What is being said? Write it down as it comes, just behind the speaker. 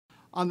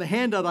On the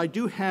handout, I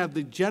do have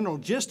the general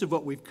gist of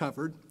what we've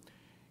covered.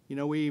 You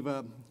know,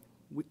 in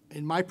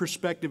my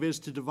perspective, is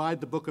to divide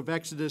the book of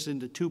Exodus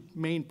into two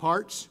main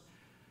parts.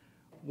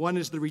 One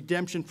is the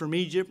redemption from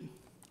Egypt,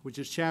 which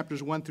is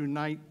chapters 1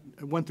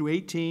 through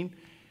 18,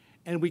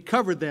 and we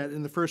covered that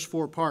in the first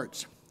four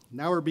parts.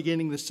 Now we're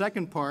beginning the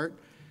second part,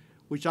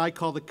 which I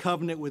call the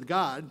covenant with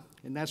God,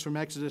 and that's from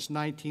Exodus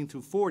 19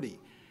 through 40.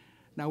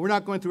 Now, we're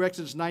not going through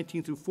Exodus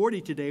 19 through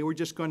 40 today. We're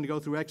just going to go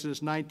through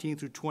Exodus 19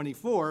 through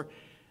 24,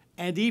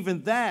 and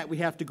even that we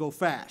have to go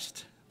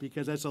fast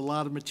because that's a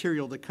lot of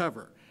material to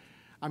cover.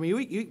 I mean,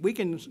 we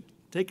can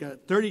take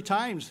 30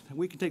 times.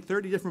 We can take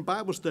 30 different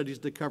Bible studies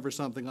to cover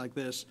something like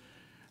this,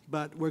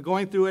 but we're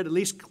going through it, at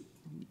least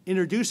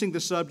introducing the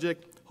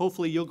subject.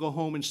 Hopefully, you'll go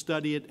home and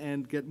study it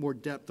and get more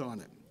depth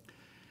on it.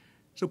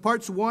 So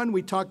parts 1,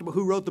 we talked about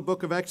who wrote the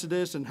book of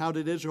Exodus and how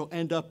did Israel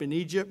end up in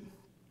Egypt.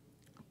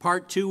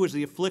 Part 2 was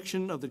the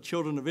affliction of the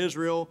children of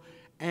Israel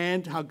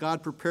and how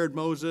God prepared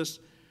Moses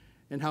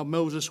and how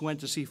Moses went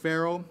to see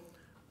Pharaoh.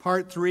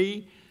 Part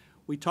 3,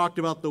 we talked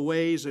about the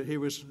ways that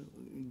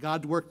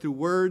God worked through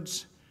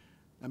words,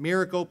 a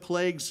miracle,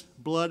 plagues,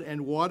 blood,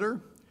 and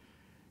water.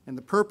 And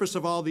the purpose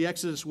of all the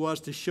Exodus was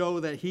to show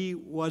that he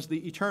was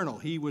the eternal.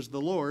 He was the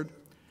Lord.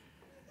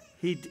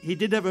 He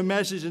did have a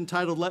message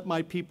entitled, "Let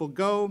My People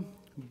Go,"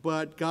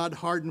 but God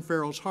hardened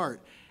Pharaoh's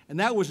heart. And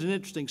that was an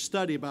interesting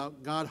study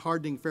about God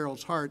hardening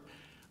Pharaoh's heart.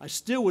 I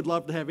still would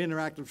love to have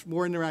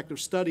more interactive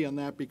study on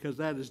that because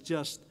that is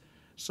just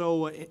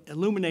so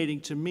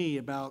illuminating to me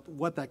about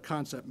what that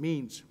concept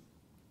means.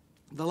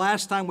 The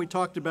last time we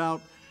talked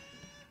about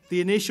the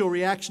initial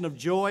reaction of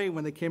joy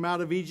when they came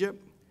out of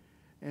Egypt,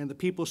 and the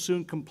people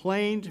soon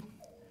complained,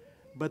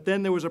 but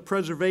then there was a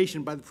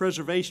preservation. By the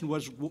preservation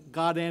was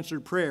God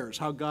answered prayers,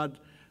 how God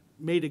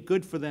made it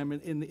good for them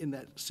in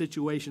that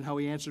situation, how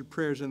he answered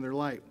prayers in their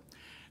life.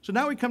 So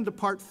now we come to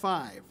part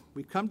 5.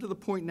 We've come to the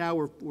point now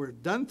where we're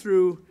done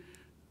through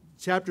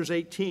chapters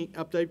 18,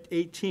 up to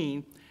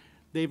 18.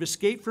 They've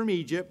escaped from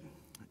Egypt.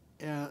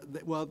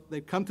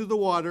 They've come through the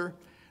water.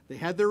 They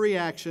had their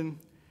reaction.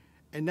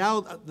 And now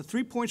the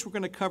 3 points we're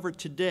going to cover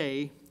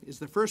today is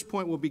the first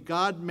point will be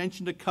God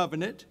mentioned a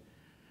covenant.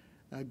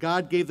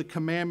 God gave the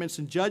commandments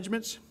and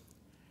judgments.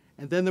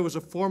 And then there was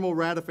a formal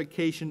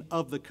ratification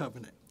of the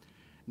covenant.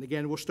 And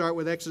again, we'll start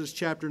with Exodus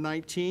chapter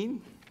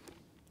 19,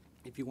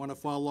 if you want to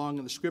follow along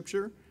in the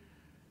scripture.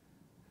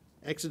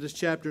 Exodus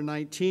chapter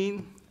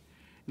 19.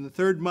 In the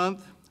 3rd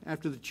month,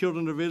 after the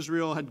children of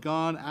Israel had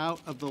gone out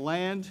of the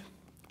land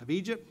of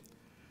Egypt,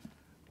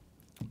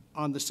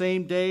 on the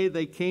same day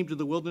they came to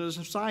the wilderness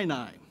of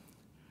Sinai.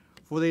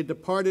 For they had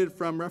departed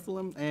from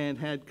Rephidim and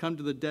had come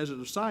to the desert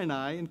of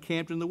Sinai and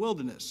camped in the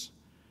wilderness.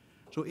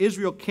 So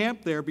Israel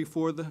camped there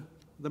before the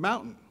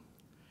mountain.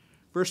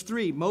 Verse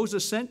 3,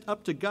 Moses went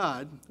up to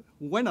God,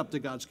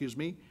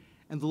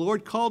 and the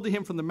Lord called to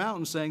him from the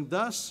mountain, saying,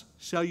 "Thus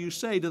shall you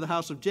say to the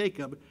house of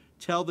Jacob,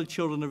 tell the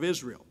children of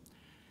Israel."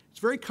 It's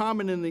very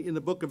common in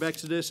the book of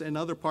Exodus and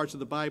other parts of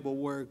the Bible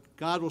where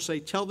God will say,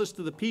 tell this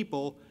to the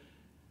people,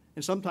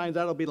 and sometimes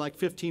that'll be like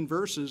 15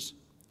 verses,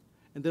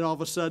 and then all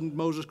of a sudden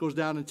Moses goes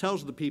down and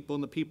tells the people,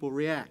 and the people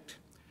react.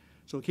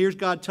 So here's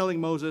God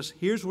telling Moses,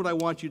 here's what I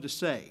want you to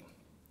say.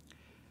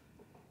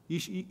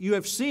 You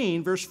have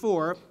seen, verse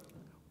 4,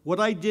 what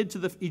I did to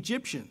the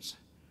Egyptians,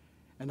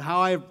 and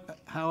how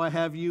I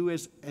have you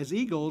as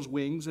eagle's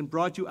wings and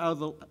brought you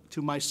out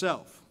to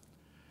myself.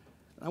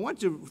 I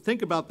want you to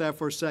think about that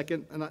for a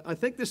second, and I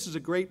think this is a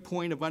great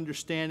point of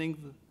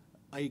understanding,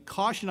 a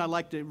caution I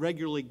like to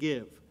regularly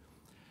give.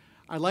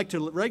 I like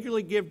to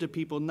regularly give to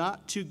people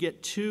not to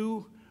get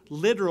too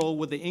literal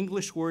with the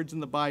English words in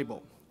the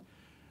Bible.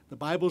 The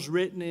Bible's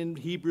written in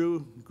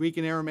Hebrew, Greek,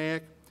 and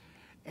Aramaic,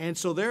 and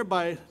so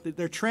thereby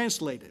they're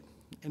translated.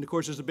 And of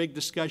course, there's a big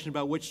discussion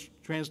about which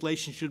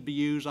translation should be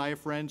used. I have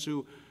friends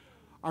who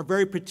are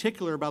very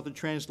particular about the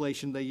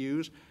translation they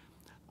use.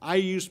 I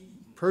use,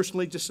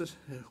 personally, just a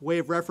way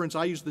of reference,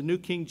 I use the New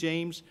King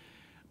James,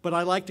 but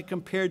I like to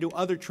compare to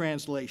other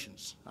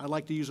translations. I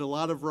like to use a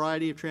lot of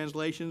variety of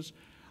translations.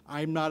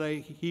 I'm not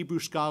a Hebrew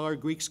scholar,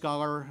 Greek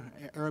scholar,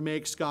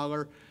 Aramaic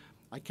scholar.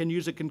 I can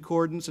use a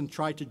concordance and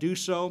try to do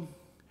so,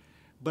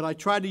 but I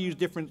try to use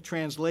different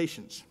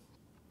translations.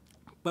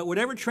 But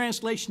whatever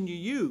translation you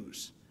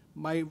use,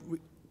 my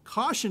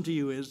caution to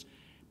you is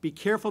be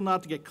careful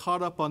not to get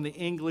caught up on the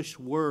English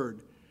word.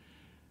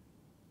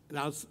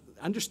 Now,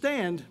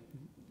 understand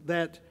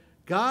that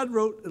God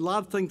wrote a lot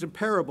of things in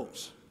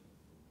parables,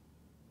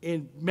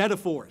 in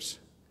metaphors,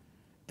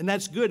 and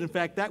that's good. In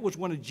fact, that was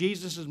one of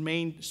Jesus'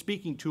 main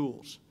speaking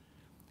tools.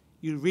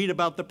 You read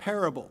about the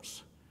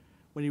parables.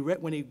 When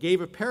he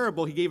gave a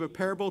parable, he gave a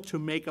parable to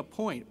make a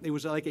point. It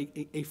was like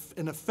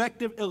an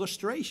effective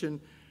illustration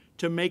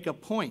to make a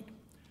point.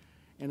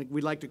 And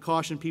we like to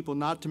caution people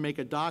not to make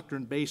a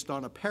doctrine based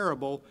on a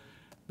parable,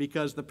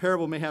 because the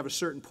parable may have a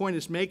certain point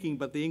it's making,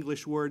 but the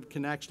English word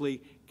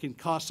can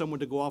cause someone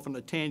to go off on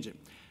a tangent.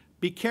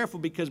 Be careful,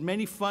 because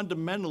many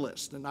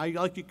fundamentalists, and I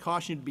like to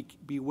caution you to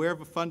beware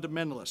of a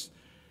fundamentalist.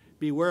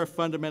 Beware of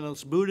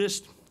fundamentalist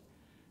Buddhists,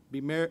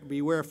 Beware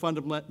of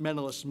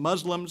fundamentalist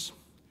Muslims.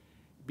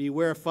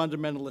 Beware of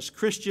fundamentalist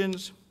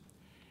Christians.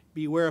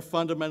 Beware of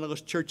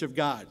fundamentalist Church of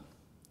God.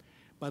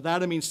 By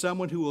that I mean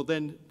someone who will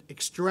then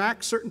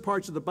extract certain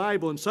parts of the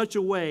Bible in such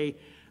a way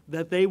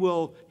that they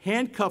will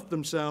handcuff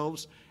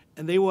themselves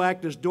and they will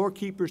act as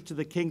doorkeepers to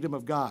the kingdom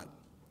of God.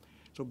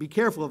 So be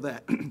careful of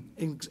that.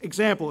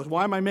 Example,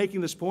 why am I making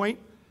this point?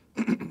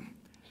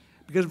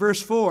 Because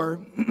verse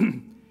 4,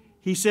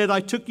 he said, I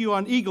took you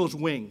on eagle's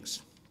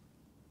wings.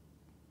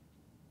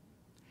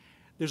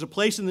 There's a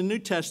place in the New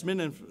Testament,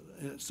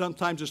 and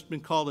sometimes it's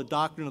been called a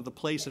doctrine of the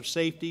place of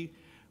safety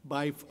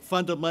by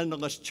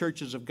fundamentalist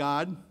churches of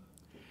God,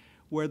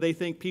 where they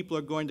think people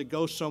are going to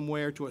go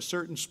somewhere to a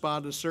certain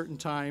spot at a certain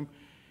time,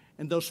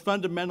 and those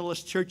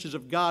fundamentalist churches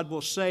of God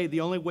will say the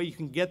only way you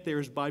can get there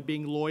is by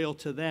being loyal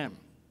to them.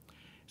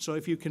 So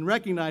if you can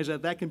recognize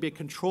that, that can be a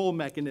control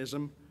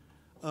mechanism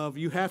of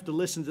you have to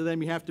listen to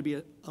them, you have to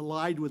be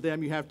allied with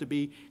them, you have to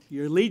be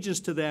your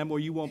allegiance to them, or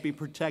you won't be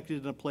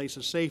protected in a place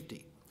of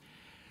safety.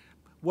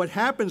 What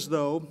happens,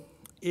 though,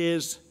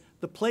 is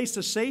the place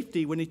of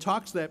safety, when he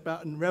talks that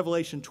about in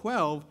Revelation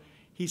 12,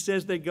 he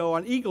says they go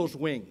on eagle's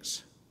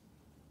wings.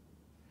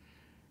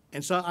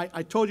 And so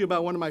I told you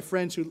about one of my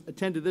friends who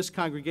attended this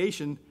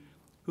congregation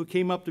who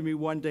came up to me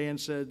one day and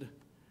said,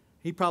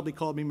 he probably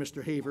called me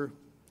Mr. Havir.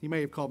 He may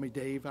have called me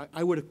Dave.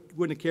 I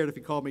wouldn't have cared if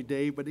he called me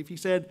Dave, but if he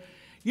said,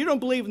 you don't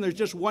believe in there's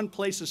just one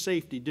place of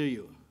safety, do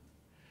you?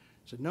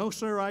 I said, no,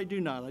 sir, I do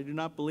not. I do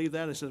not believe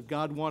that. I said, if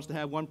God wants to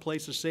have one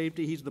place of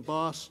safety, he's the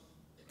boss.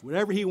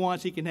 Whatever he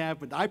wants, he can have,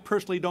 but I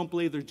personally don't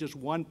believe there's just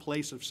one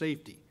place of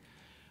safety.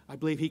 I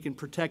believe he can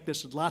protect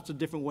us in lots of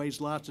different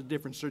ways, lots of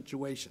different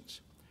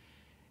situations.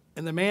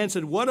 And the man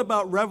said, what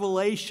about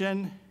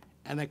Revelation?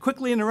 And I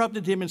quickly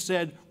interrupted him and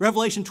said,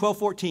 Revelation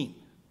 12:14.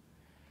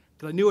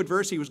 Because I knew what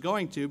verse he was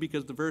going to,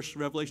 because the verse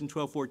Revelation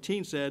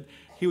 12:14 said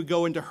he would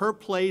go into her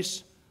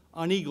place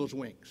on eagle's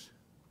wings.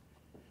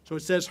 So it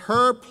says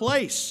her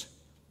place.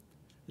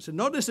 I said,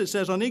 notice it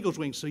says on eagle's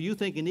wings. So you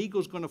think an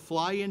eagle's going to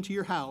fly into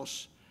your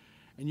house,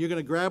 and you're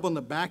going to grab on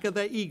the back of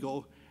that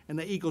eagle, and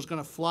the eagle's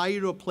going to fly you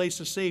to a place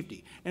of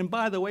safety. And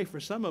by the way, for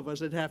some of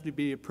us, it'd have to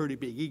be a pretty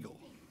big eagle.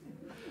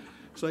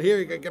 So here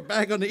you get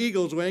back on the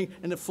eagle's wing,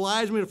 and it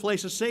flies me to a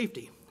place of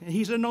safety. And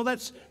he said, no,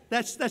 that's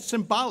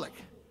symbolic.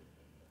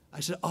 I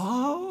said,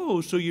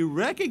 oh, so you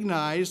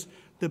recognize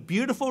the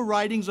beautiful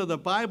writings of the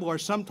Bible are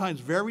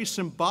sometimes very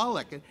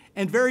symbolic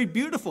and very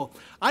beautiful.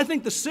 I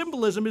think the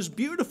symbolism is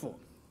beautiful.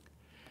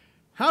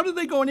 How did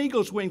they go on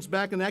eagle's wings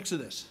back in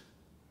Exodus?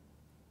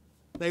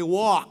 They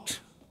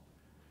walked.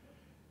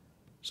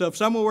 So if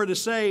someone were to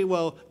say,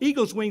 well,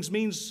 eagle's wings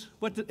means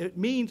what it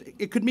means,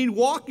 it could mean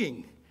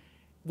walking.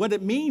 What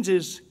it means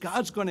is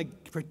God's going to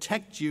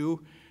protect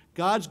you.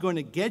 God's going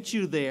to get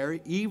you there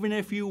even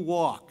if you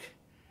walk.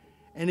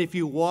 And if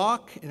you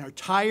walk and are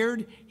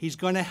tired, he's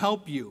going to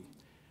help you.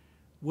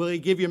 Will he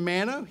give you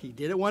manna? He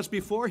did it once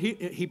before.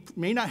 He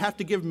may not have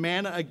to give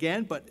manna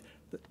again, but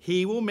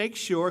he will make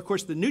sure. Of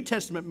course, the New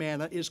Testament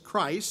manna is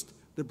Christ,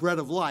 the bread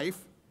of life.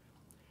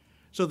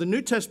 So the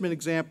New Testament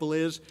example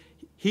is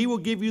he will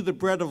give you the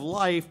bread of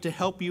life to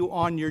help you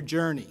on your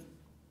journey.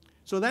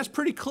 So that's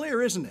pretty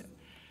clear, isn't it?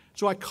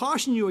 So I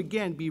caution you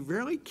again, be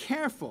very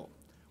careful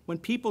when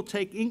people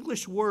take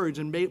English words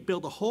and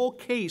build a whole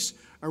case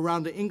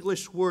around the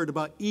English word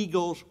about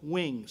eagle's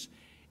wings.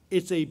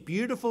 It's a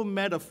beautiful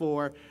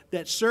metaphor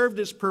that served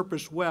its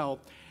purpose well.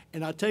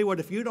 And I'll tell you what,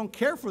 if you don't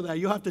care for that,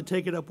 you'll have to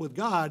take it up with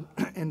God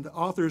and the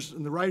authors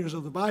and the writers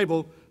of the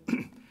Bible,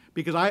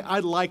 because I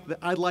like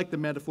the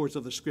metaphors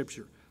of the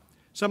Scripture.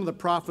 Some of the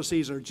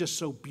prophecies are just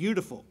so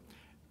beautiful.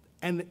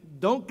 And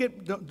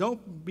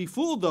don't be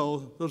fooled,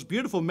 though. Those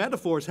beautiful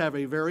metaphors have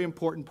a very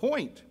important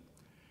point.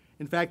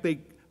 In fact, they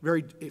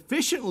very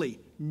efficiently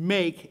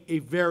make a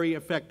very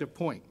effective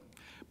point.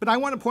 But I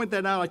want to point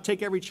that out. I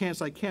take every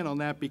chance I can on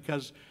that,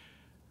 because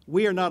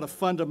we are not a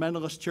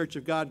fundamentalist Church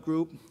of God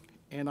group,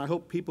 and I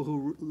hope people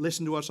who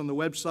listen to us on the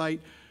website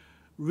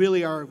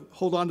really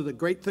hold on to the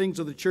great things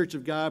of the Church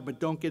of God, but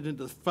don't get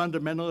into the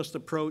fundamentalist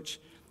approach,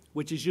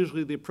 which is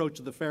usually the approach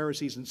of the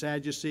Pharisees and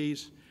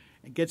Sadducees.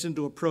 It gets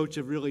into an approach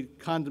of really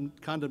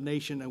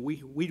condemnation, and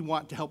we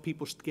want to help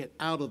people get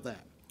out of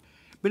that.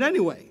 But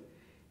anyway,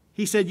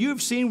 he said, you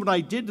have seen what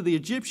I did to the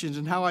Egyptians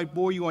and how I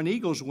bore you on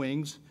eagle's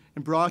wings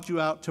and brought you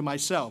out to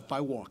myself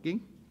by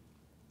walking.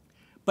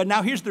 But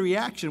now here's the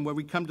reaction where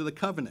we come to the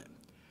covenant.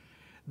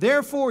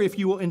 Therefore, if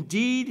you will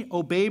indeed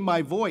obey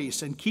my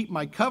voice and keep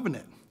my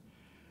covenant,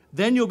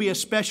 then you'll be a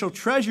special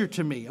treasure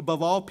to me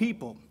above all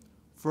people,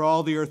 for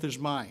all the earth is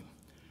mine.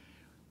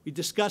 We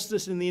discussed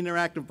this in the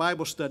interactive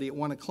Bible study at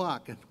 1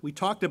 o'clock. And we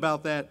talked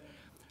about that.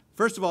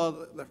 First of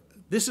all,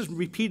 this is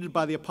repeated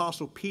by the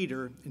Apostle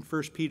Peter in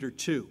 1 Peter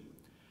 2.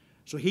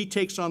 So he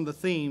takes on the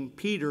theme,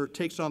 Peter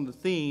takes on the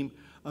theme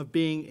of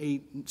being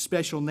a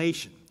special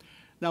nation.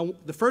 Now,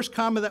 the first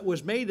comment that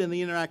was made in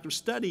the interactive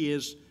study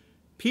is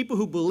people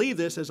who believe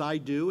this, as I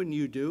do and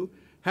you do,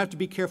 have to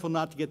be careful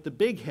not to get the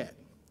big head,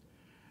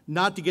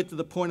 not to get to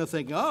the point of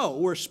thinking, oh,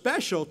 we're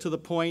special, to the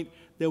point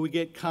that we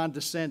get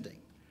condescending.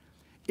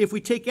 if we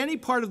take any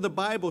part of the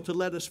Bible to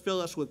let us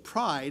fill us with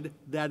pride,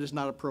 that is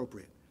not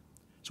appropriate.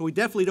 So we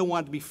definitely don't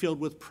want to be filled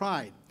with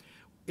pride.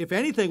 If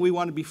anything, we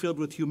want to be filled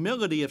with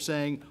humility of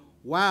saying,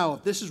 wow,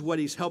 if this is what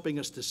he's helping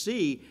us to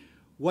see,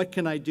 what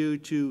can I do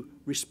to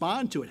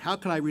respond to it? How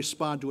can I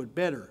respond to it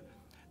better?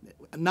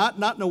 Not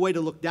in a way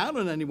to look down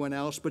on anyone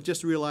else, but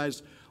just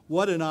realize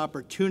what an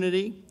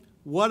opportunity,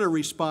 what a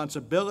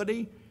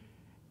responsibility.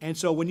 And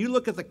so when you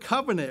look at the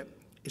covenant,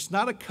 it's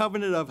not a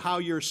covenant of how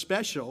you're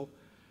special.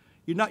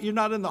 You're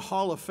not in the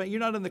Hall of Fame. You're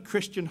not in the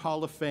Christian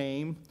Hall of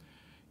Fame.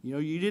 You know,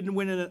 you didn't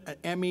win an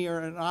Emmy or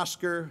an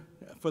Oscar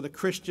for the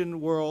Christian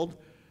world.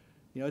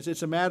 You know,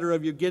 it's a matter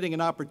of you're getting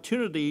an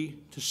opportunity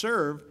to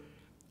serve,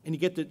 and you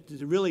get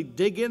to really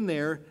dig in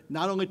there,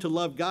 not only to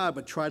love God,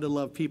 but try to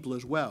love people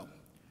as well.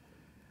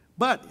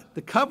 But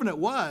the covenant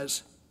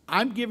was,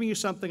 I'm giving you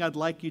something I'd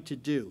like you to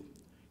do.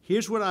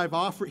 Here's what I've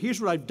offered.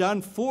 Here's what I've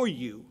done for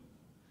you.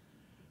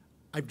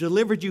 I've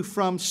delivered you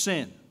from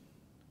sin.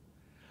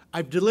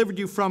 I've delivered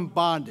you from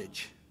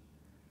bondage.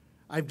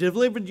 I've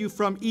delivered you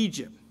from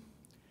Egypt.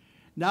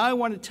 Now I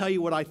want to tell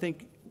you what I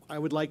think I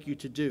would like you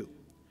to do.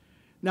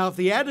 Now, if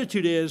the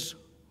attitude is,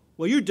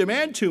 well, you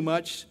demand too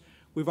much,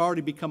 we've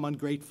already become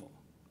ungrateful.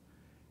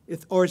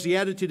 Or as the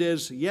attitude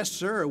is, yes,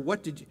 sir,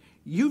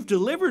 you've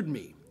delivered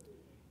me.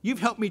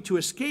 You've helped me to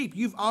escape.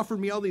 You've offered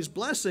me all these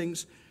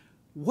blessings.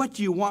 What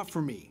do you want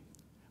from me?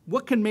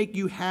 What can make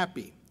you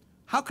happy?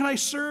 How can I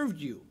serve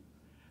you?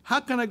 How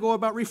can I go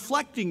about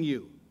reflecting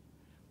you?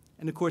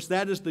 And of course,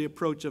 that is the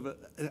approach of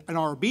in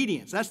our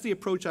obedience. That's the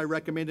approach I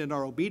recommend in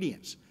our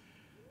obedience.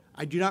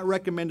 I do not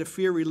recommend a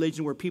fear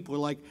religion where people are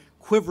like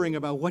quivering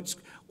about what's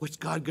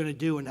God going to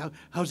do and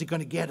how's he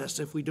going to get us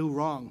if we do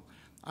wrong.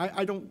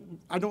 I don't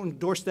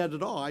endorse that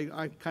at all.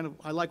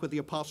 I like what the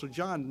Apostle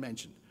John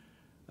mentioned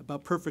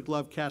about perfect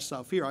love casts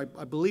out fear.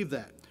 I believe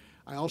that.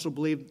 I also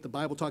believe the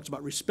Bible talks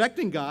about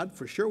respecting God.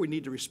 For sure, we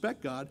need to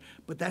respect God,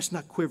 but that's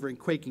not quivering,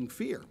 quaking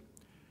fear.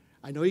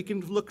 I know you can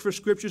look for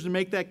scriptures and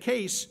make that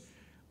case,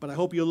 but I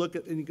hope you'll look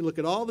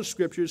at all the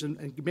scriptures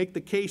and make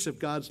the case of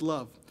God's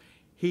love.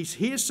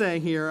 He is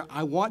saying here,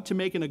 I want to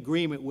make an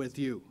agreement with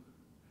you.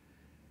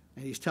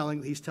 And he's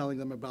telling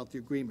them about the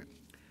agreement.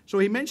 So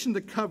he mentioned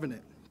the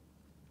covenant.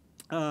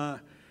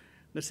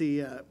 Let's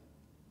see.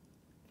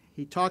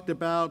 He talked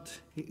about,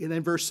 and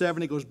then verse 7,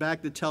 he goes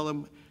back to tell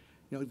them,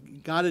 you know,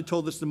 God had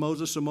told this to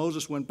Moses, so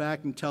Moses went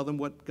back and tell them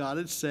what God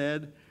had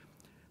said.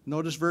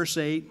 Notice verse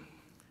 8.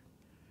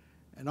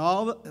 And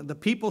all the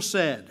people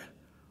said,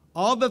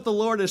 all that the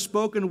Lord has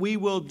spoken we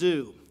will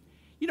do.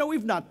 You know,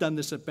 we've not done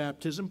this at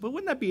baptism, but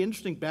wouldn't that be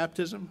interesting,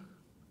 baptism?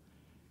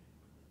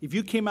 If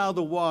you came out of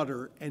the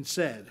water and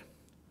said,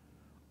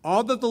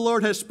 all that the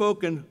Lord has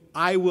spoken,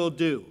 I will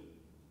do.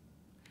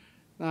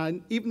 Now,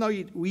 even though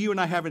you and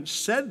I haven't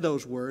said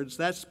those words,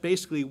 that's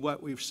basically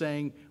what we're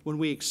saying when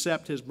we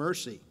accept his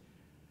mercy.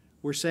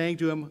 We're saying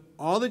to him,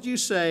 all that you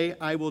say,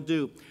 I will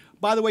do.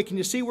 By the way, can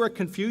you see where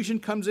confusion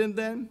comes in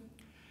then?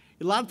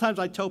 A lot of times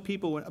I tell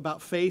people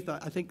about faith.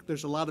 I think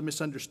there's a lot of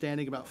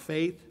misunderstanding about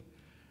faith.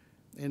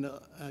 And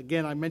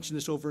again, I mentioned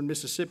this over in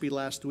Mississippi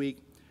last week.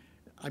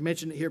 I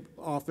mention it here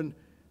often.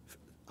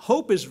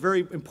 Hope is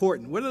very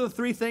important. What are the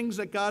three things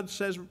that God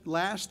says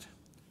last?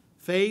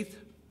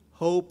 Faith,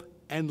 hope,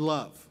 and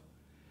love.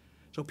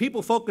 So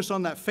people focus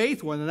on that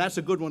faith one, and that's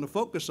a good one to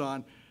focus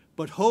on,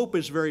 but hope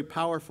is very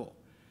powerful.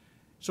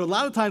 So a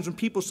lot of times when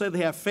people say they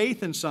have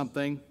faith in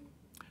something,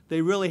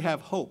 they really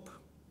have hope.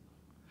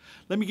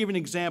 Let me give you an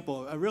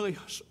example. A really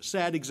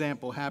sad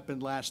example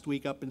happened last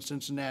week up in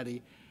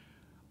Cincinnati.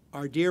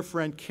 Our dear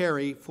friend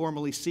Carrie,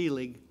 formerly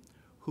Seelig,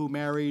 who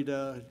married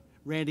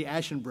Randy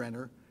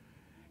Aschenbrenner,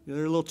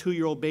 their little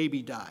 2-year-old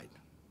baby died.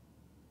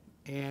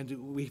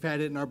 And we've had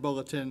it in our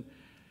bulletin.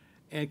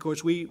 And, of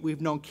course, we've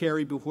known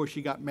Carrie before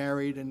she got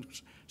married, and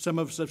some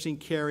of us have seen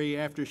Carrie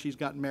after she's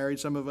gotten married.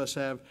 Some of us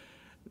have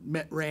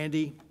met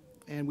Randy,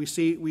 and we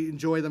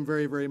enjoy them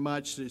very, very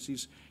much.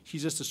 She's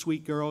just a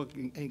sweet girl.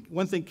 And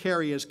one thing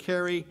Carrie is,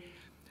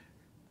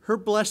 her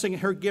blessing,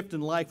 her gift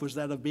in life was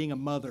that of being a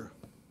mother.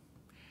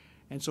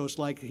 And so it's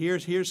like, she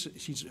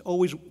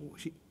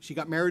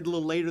got married a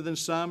little later than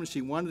some, and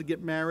she wanted to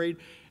get married,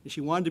 and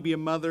she wanted to be a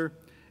mother,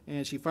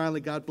 and she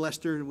finally, God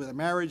blessed her with a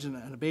marriage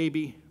and a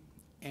baby,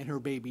 and her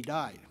baby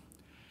died.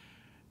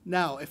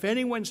 Now, if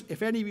any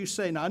of you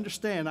say, now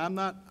understand, I'm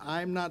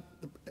not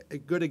a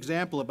good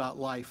example about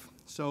life,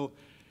 so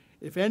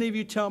if any of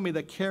you tell me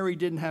that Carrie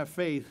didn't have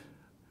faith,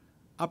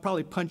 I'll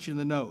probably punch you in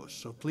the nose,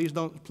 so please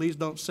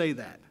don't say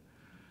that.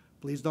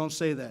 Please don't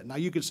say that. Now,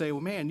 you could say,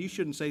 well, man, you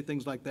shouldn't say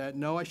things like that.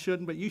 No, I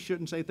shouldn't, but you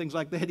shouldn't say things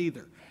like that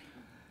either.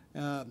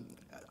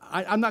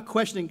 I'm not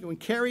questioning. When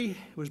Carrie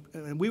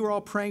and we were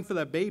all praying for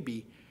that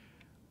baby,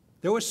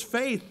 there was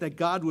faith that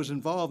God was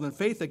involved and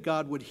faith that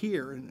God would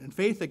hear and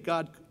faith that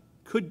God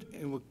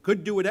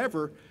could do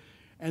whatever,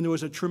 and there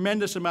was a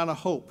tremendous amount of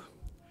hope.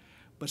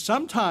 But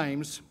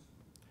sometimes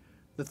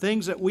the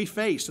things that we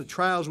face, the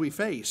trials we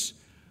face,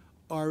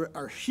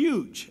 are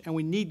huge, and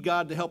we need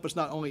God to help us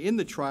not only in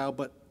the trial,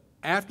 but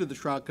after the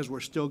trial, because we're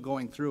still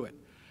going through it.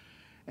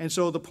 And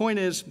so the point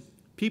is,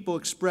 people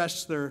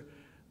express their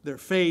their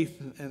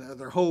faith and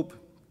their hope,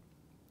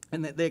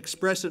 and that they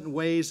express it in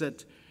ways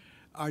that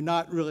are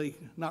not really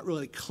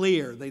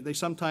clear. They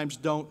sometimes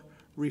don't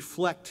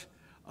reflect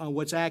on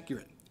what's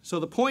accurate. So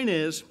the point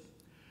is,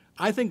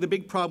 I think the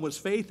big problem with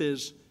faith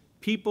is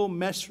people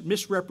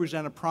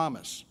misrepresent a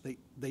promise.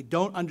 They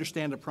don't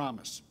understand a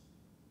promise.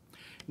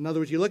 In other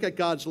words, you look at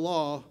God's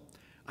law,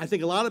 I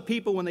think a lot of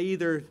people, when they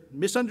either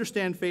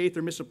misunderstand faith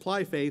or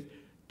misapply faith,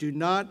 do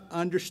not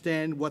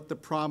understand what the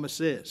promise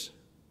is.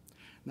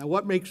 Now,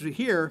 what makes it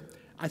here,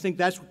 I think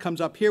that's what comes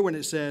up here when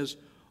it says,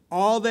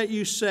 all that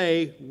you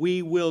say,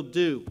 we will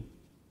do.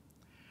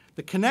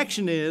 The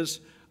connection is,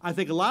 I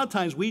think a lot of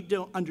times we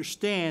don't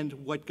understand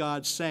what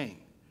God's saying.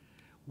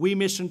 We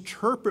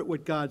misinterpret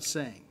what God's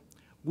saying.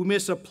 We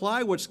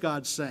misapply what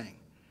God's saying.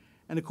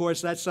 And of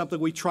course, that's something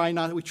we try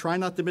not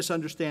to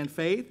misunderstand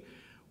faith.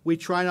 We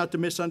try not to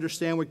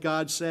misunderstand what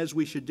God says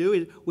we should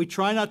do. We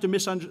try not to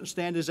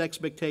misunderstand his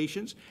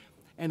expectations.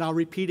 And I'll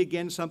repeat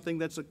again something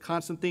that's a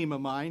constant theme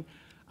of mine.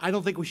 I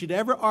don't think we should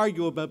ever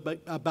argue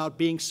about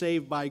being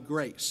saved by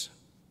grace.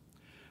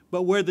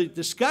 But where the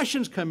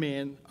discussions come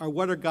in are,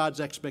 what are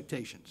God's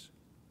expectations?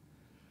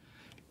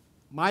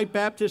 My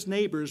Baptist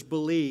neighbors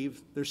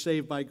believe they're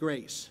saved by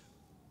grace.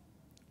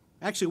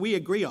 Actually, we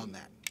agree on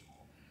that.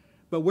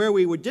 But where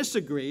we would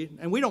disagree,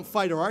 and we don't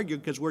fight or argue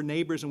because we're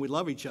neighbors and we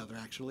love each other,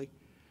 actually.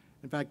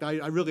 In fact,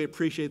 I really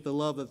appreciate the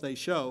love that they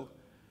show.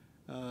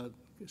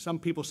 Some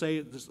people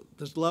say,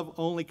 does love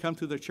only come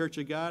through the Church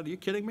of God? Are you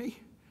kidding me?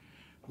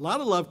 A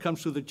lot of love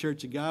comes through the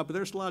Church of God, but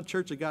there's a lot of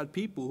Church of God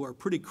people who are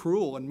pretty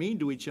cruel and mean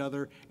to each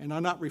other and are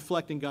not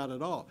reflecting God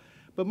at all.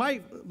 But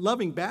my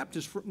loving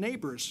Baptist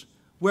neighbors,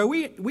 where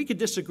we could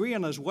disagree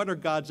on is, what are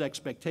God's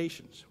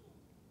expectations?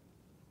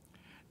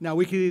 Now,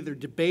 we can either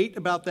debate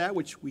about that,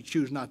 which we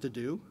choose not to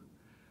do.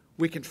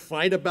 We can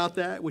fight about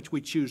that, which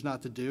we choose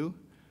not to do.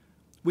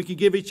 We can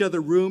give each other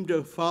room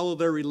to follow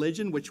their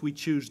religion, which we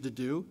choose to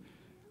do.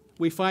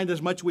 We find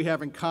as much we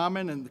have in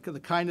common, and the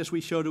kindness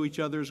we show to each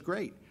other is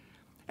great.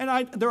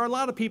 And there are a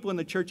lot of people in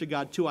the Church of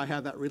God, too, I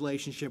have that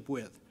relationship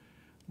with.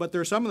 But there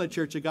are some in the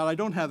Church of God I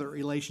don't have that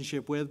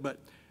relationship with. But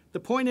the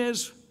point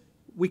is,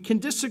 we can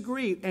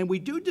disagree, and we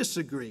do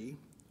disagree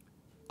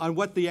on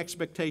what the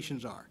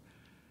expectations are.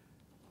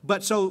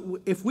 But so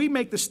if we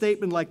make the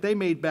statement like they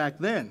made back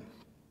then,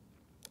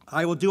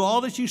 I will do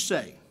all that you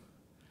say,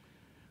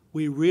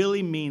 we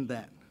really mean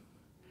that.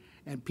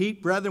 And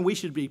brethren, we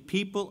should be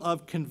people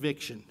of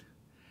conviction,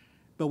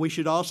 but we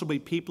should also be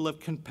people of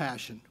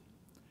compassion.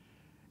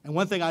 And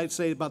one thing I'd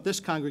say about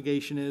this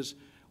congregation is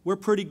we're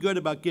pretty good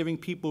about giving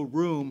people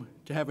room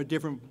to have a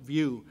different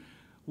view.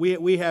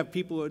 We have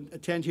people who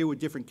attend here with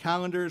different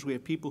calendars. We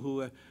have people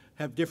who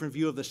have different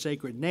view of the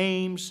sacred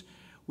names.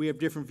 We have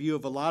different view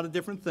of a lot of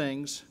different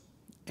things,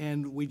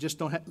 and we just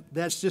don't have,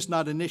 that's just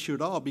not an issue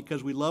at all,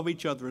 because we love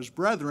each other as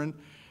brethren,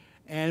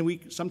 and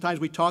sometimes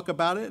we talk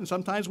about it and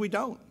sometimes we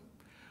don't.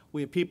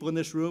 We have people in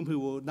this room who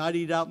will not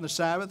eat out on the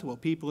Sabbath. We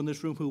have people in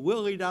this room who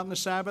will eat out on the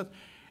Sabbath.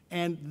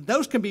 And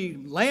those can be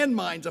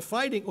landmines of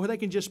fighting, or they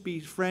can just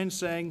be friends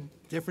saying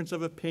difference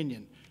of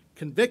opinion,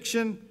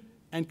 conviction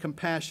and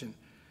compassion.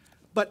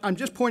 But I'm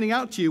just pointing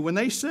out to you, when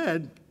they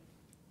said,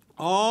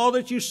 all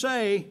that you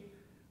say,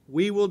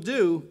 we will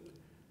do,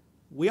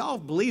 we all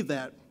believe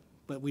that,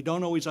 but we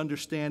don't always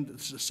understand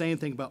it's the same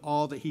thing about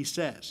all that he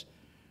says.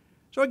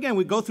 So again,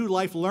 we go through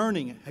life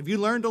learning. Have you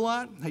learned a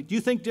lot? Hey, do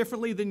you think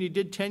differently than you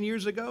did 10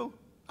 years ago?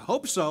 I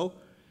hope so.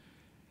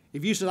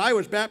 If you said, I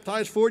was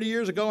baptized 40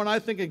 years ago and I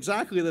think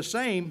exactly the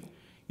same,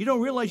 you don't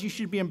realize you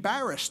should be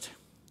embarrassed.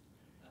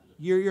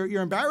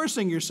 You're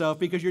embarrassing yourself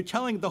because you're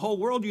telling the whole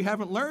world you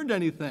haven't learned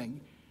anything.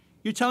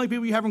 You're telling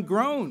people you haven't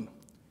grown.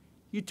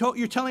 You're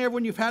telling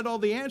everyone you've had all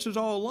the answers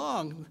all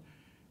along.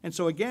 And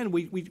so again,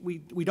 we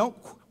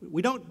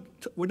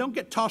don't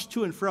get tossed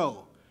to and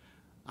fro.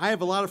 I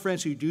have a lot of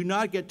friends who do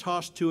not get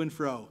tossed to and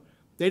fro.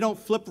 They don't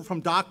flip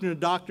from doctrine to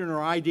doctrine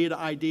or idea to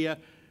idea.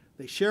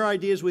 They share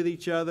ideas with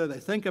each other. They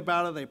think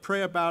about it. They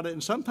pray about it.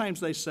 And sometimes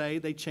they say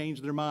they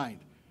change their mind.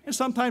 And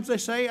sometimes they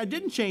say, I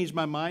didn't change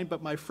my mind,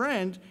 but my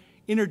friend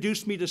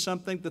introduced me to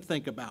something to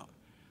think about.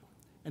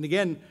 And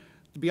again,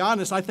 to be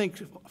honest, I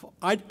think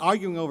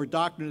arguing over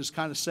doctrine is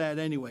kind of sad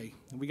anyway.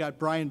 And we got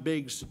Brian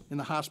Biggs in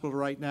the hospital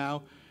right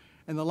now.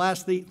 And the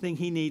last thing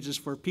he needs is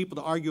for people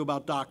to argue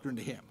about doctrine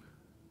to him.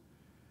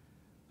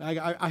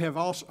 I have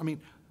also,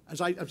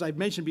 as I've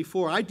mentioned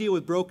before, I deal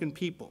with broken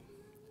people.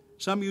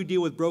 Some of you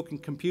deal with broken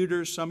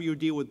computers. Some of you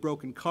deal with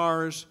broken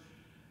cars.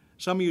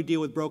 Some of you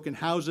deal with broken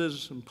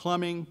houses and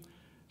plumbing.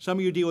 Some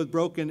of you deal with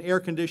broken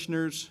air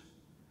conditioners.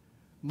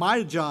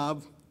 My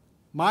job,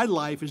 my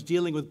life is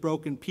dealing with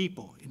broken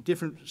people in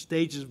different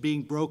stages of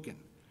being broken.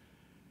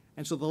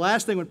 And so the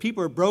last thing when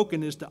people are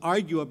broken is to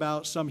argue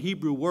about some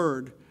Hebrew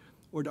word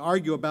or to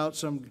argue about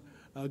some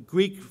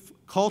Greek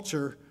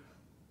culture.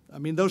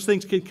 Those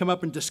things can come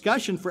up in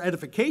discussion for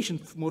edification,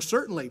 most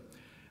certainly.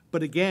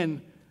 But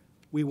again,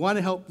 we want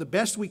to help the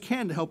best we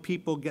can to help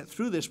people get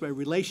through this by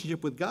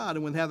relationship with God.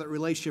 And when they have that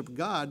relationship with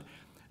God,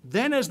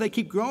 then as they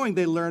keep growing,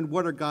 they learn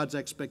what are God's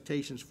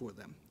expectations for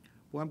them.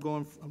 Well,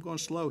 I'm going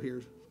slow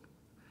here.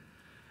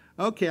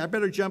 Okay, I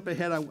better jump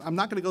ahead. I'm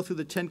not going to go through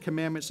the Ten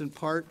Commandments in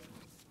part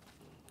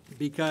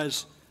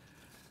because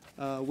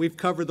we've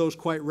covered those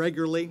quite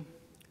regularly.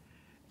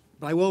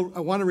 But I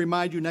want to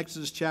remind you in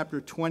Exodus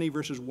chapter 20,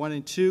 verses 1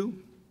 and 2.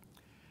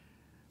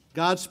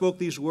 God spoke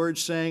these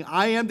words saying,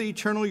 I am the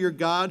eternal your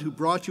God who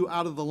brought you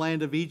out of the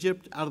land of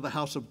Egypt, out of the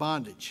house of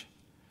bondage.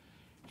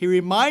 He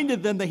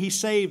reminded them that he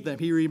saved them.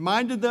 He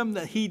reminded them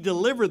that he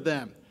delivered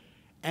them.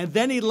 And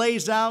then he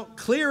lays out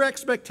clear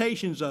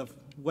expectations of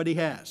what he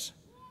has.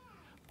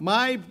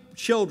 My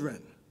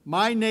children,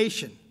 my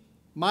nation,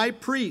 my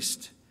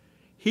priest,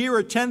 here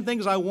are 10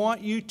 things I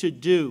want you to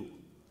do.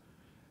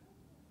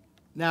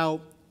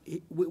 Now,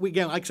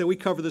 again, like I said, we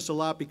cover this a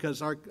lot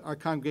because our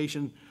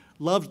congregation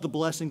loves the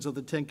blessings of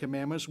the Ten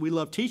Commandments. We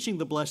love teaching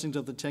the blessings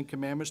of the Ten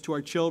Commandments to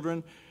our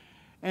children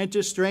and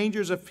to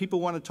strangers if people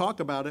want to talk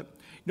about it.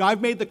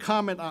 I've made the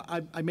comment,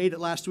 I made it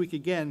last week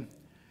again.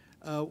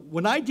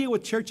 When I deal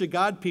with Church of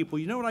God people,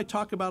 you know what I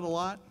talk about a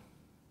lot?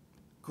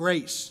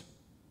 Grace.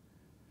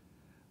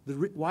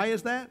 Why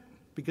is that?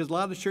 Because a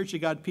lot of the Church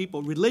of God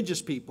people,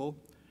 religious people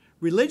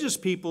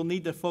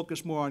need to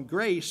focus more on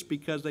grace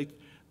because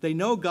they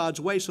know God's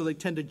way, so they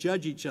tend to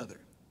judge each other.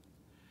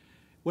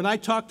 When I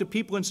talk to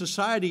people in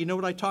society, you know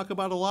what I talk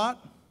about a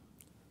lot?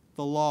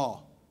 The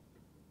law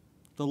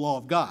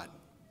of God.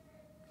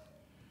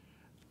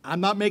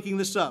 I'm not making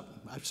this up.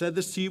 I've said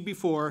this to you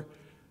before.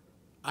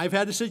 I've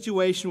had a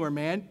situation where a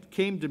man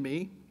came to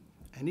me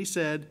and he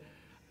said,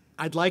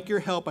 I'd like your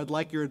help, I'd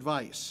like your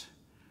advice.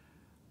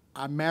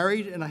 I'm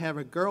married and I have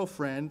a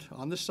girlfriend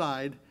on the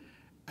side,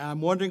 and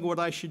I'm wondering what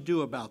I should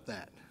do about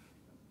that.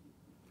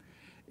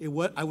 I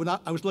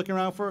was looking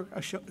around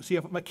see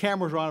if my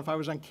camera was on, if I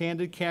was on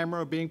candid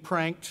camera or being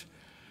pranked.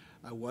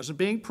 I wasn't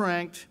being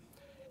pranked.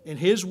 In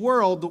his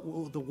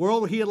world, the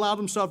world he allowed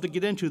himself to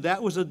get into,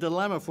 that was a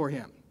dilemma for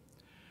him.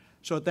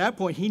 So at that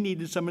point, he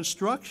needed some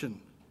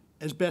instruction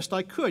as best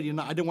I could.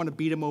 I didn't want to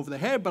beat him over the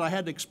head, but I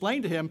had to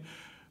explain to him,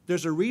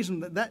 there's a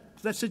reason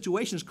that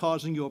situation is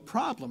causing you a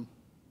problem.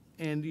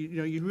 And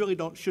you really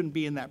shouldn't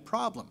be in that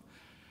problem.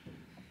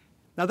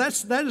 Now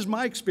that is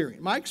my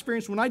experience. My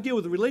experience when I deal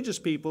with religious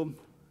people,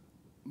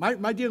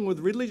 my dealing with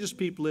religious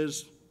people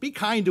is be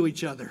kind to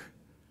each other.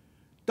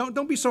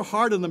 Don't be so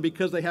hard on them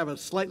because they have a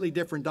slightly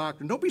different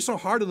doctrine. Don't be so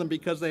hard on them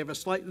because they have a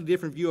slightly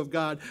different view of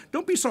God.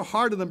 Don't be so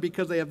hard on them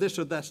because they have this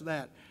or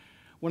that.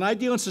 When I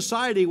deal in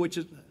society, which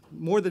is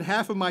more than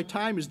half of my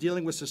time is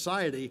dealing with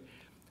society,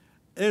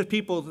 there's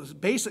people,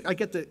 I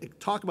get to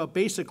talk about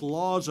basic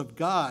laws of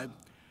God,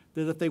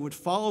 that if they would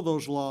follow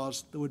those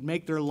laws, that would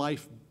make their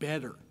life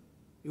better.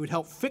 It would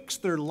help fix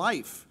their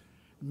life,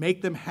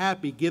 make them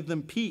happy, give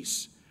them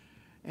peace.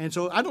 And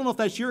so I don't know if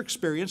that's your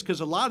experience, because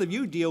a lot of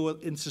you deal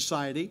in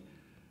society.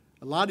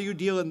 A lot of you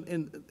deal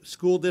in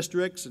school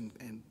districts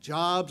and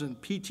jobs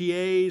and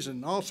PTAs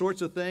and all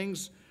sorts of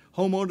things,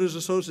 homeowners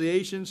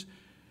associations.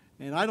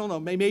 And I don't know,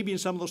 maybe in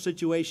some of those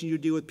situations you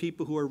deal with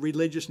people who are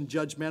religious and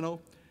judgmental.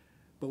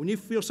 But when you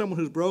feel someone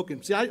who's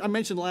broken, see, I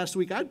mentioned last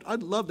week,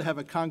 I'd love to have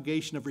a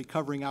congregation of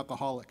recovering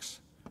alcoholics.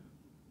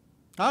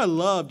 I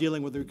love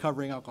dealing with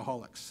recovering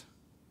alcoholics.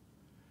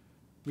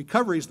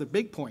 Recovery is the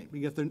big point,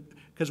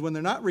 because when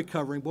they're not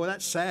recovering, boy,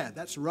 that's sad,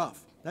 that's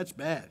rough, that's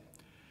bad.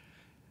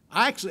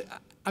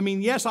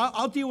 Yes,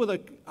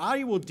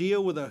 I will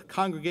deal with a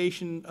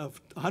congregation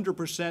of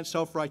 100%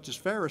 self-righteous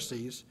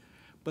Pharisees,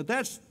 but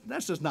that's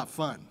just not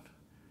fun.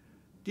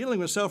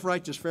 Dealing with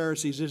self-righteous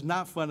Pharisees is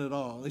not fun at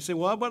all. They say,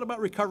 well, what about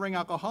recovering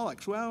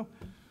alcoholics? Well,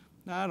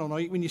 I don't know.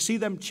 When you see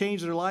them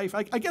change their life,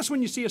 I guess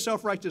when you see a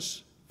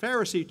self-righteous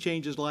Pharisee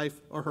change his life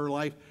or her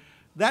life,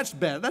 that's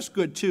bad. That's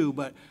good too,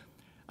 but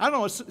I don't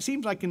know. It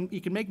seems like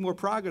you can make more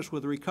progress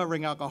with a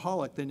recovering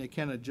alcoholic than you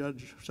can a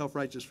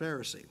self-righteous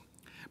Pharisee.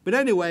 But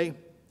anyway,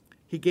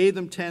 he gave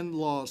them 10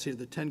 laws here,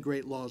 the 10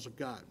 great laws of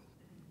God.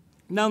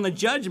 Now in the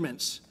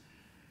judgments,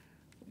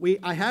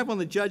 I have on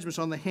the judgments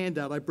on the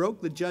handout, I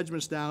broke the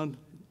judgments down,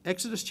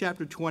 Exodus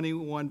chapter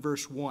 21,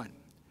 verse 1.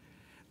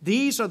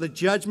 These are the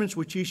judgments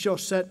which you shall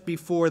set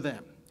before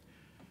them.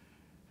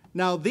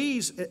 Now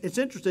these, it's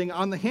interesting,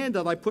 on the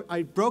handout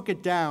I broke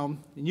it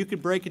down, and you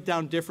could break it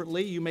down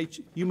differently. You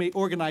may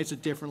organize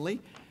it differently,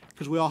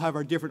 because we all have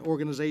our different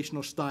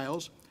organizational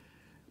styles.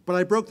 But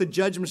I broke the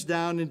judgments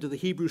down into the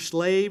Hebrew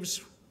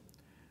slaves,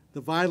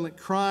 the violent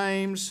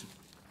crimes,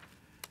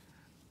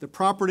 the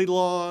property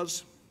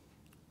laws,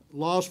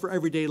 laws for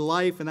everyday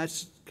life, and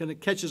that's kind of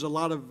catches a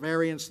lot of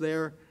variance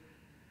there.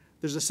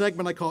 There's a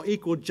segment I call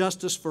equal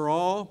justice for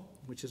all,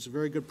 which is a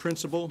very good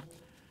principle.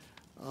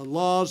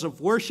 Laws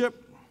of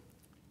worship,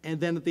 and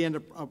then at the end,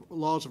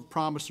 laws of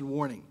promise and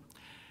warning.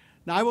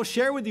 Now, I will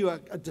share with you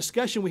a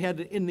discussion we had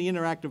in the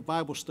interactive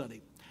Bible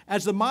study.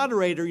 As the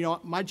moderator,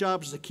 my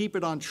job is to keep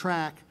it on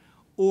track,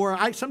 or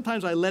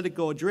sometimes I let it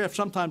go adrift.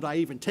 Sometimes I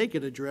even take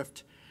it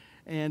adrift.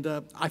 And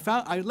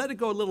I let it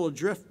go a little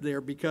adrift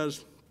there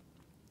because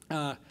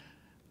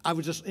I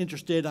was just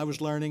interested. I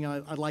was learning. I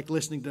like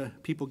listening to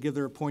people give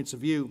their points of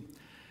view.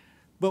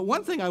 But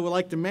one thing I would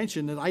like to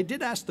mention, that I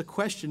did ask the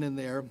question in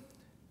there,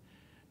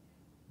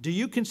 do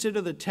you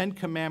consider the 10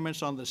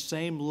 Commandments on the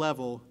same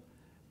level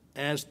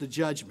as the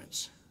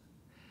judgments.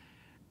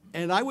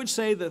 And I would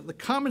say that the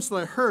comments that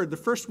I heard, the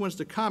first ones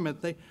to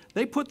comment,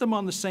 they put them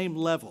on the same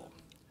level.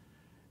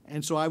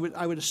 And so I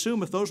would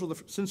assume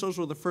since those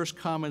were the first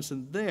comments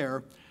in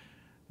there,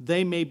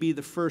 they may be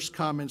the first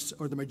comments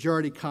or the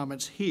majority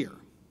comments here.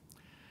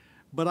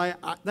 But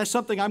that's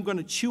something I'm going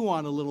to chew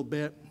on a little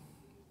bit,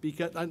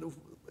 because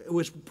it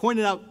was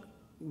pointed out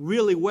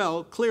really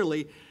well,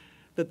 clearly,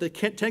 that the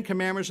Ten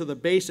Commandments are the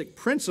basic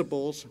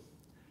principles,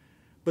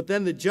 but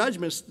then the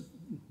judgments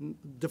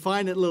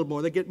define it a little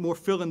more. They get more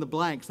fill in the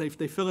blanks. They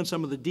fill in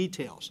some of the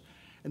details.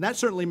 And that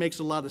certainly makes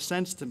a lot of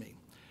sense to me.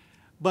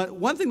 But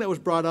one thing that was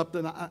brought up,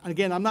 and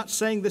again, I'm not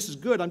saying this is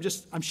good,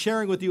 I'm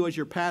sharing with you as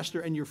your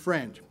pastor and your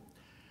friend.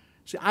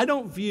 See, I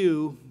don't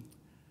view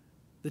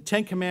the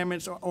Ten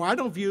Commandments, or I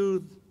don't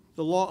view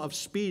the law of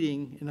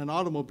speeding in an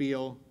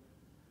automobile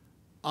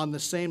on the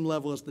same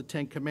level as the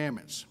Ten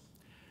Commandments.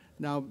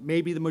 Now,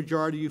 maybe the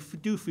majority of you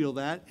do feel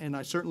that, and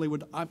I certainly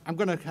would. I'm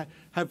going to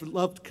have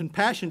loved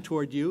compassion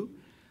toward you,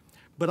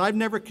 but I've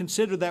never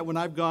considered that when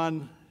I've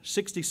gone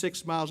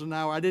 66 miles an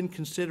hour. I didn't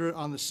consider it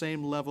on the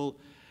same level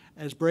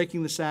as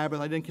breaking the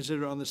Sabbath. I didn't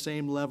consider it on the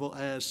same level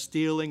as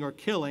stealing or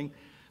killing.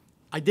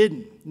 I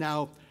didn't.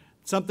 Now,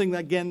 something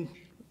that, again,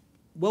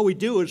 what we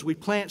do is we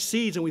plant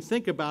seeds and we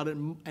think about it,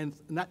 and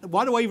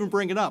why do I even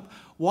bring it up?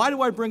 Why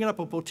do I bring it up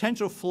a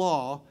potential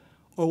flaw,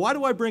 or why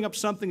do I bring up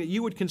something that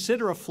you would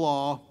consider a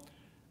flaw?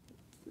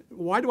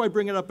 Why do I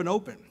bring it up in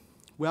open?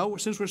 Well,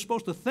 since we're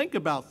supposed to think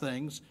about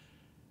things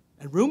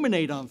and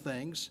ruminate on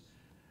things,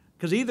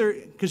 because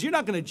you're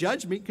not going to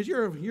judge me, because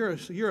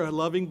you're a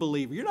loving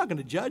believer. You're not going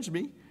to judge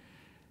me.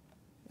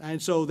 And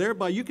so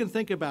thereby you can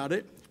think about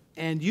it,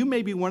 and you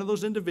may be one of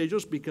those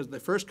individuals, because the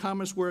first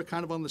comments were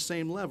kind of on the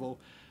same level.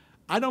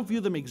 I don't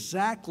view them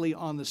exactly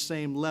on the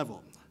same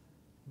level.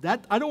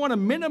 I don't want to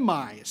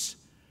minimize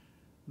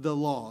the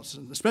laws,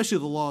 especially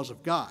the laws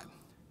of God.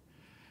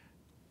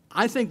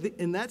 I think that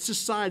in that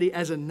society,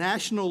 as a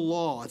national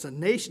law, as a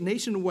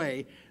nation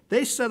way,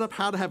 they set up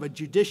how to have a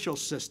judicial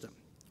system.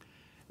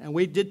 And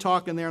we did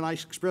talk in there, and I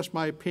expressed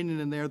my opinion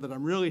in there that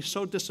I'm really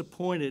so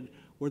disappointed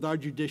with our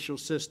judicial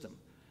system.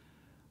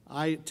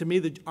 To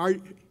me,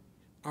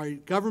 our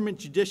government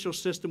judicial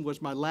system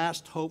was my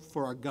last hope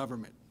for our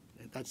government.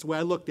 That's the way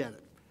I looked at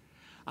it.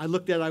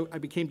 I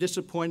became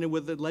disappointed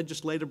with the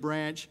legislative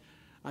branch.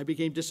 I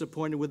became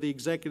disappointed with the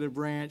executive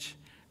branch.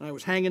 And I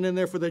was hanging in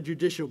there for the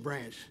judicial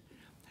branch.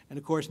 And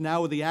of course,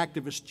 now with the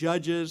activist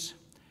judges,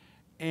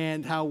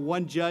 and how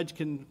one judge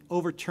can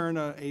overturn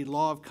a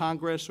law of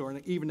Congress or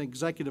even an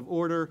executive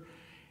order,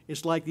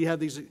 it's like you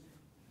have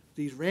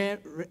these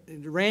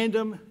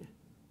random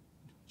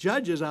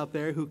judges out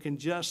there who can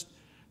just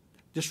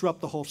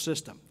disrupt the whole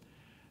system.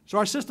 So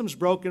our system's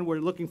broken. We're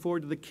looking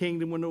forward to the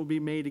kingdom when it will be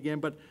made again.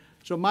 But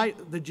so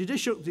the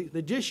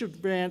judicial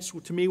branch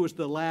to me was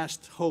the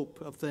last hope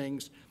of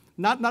things.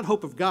 Not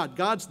hope of God.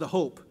 God's the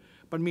hope.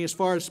 But I mean, as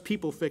far as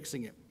people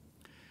fixing it.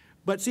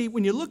 But see,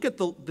 when you look at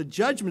the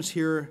judgments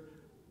here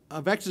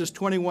of Exodus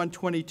 21,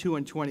 22,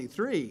 and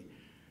 23,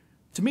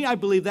 to me, I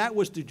believe that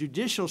was the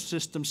judicial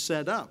system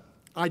set up.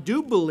 I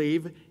do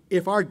believe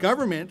if our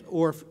government,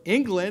 or if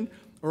England,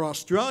 or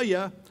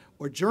Australia,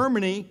 or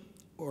Germany,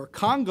 or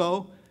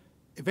Congo,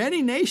 if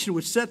any nation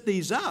would set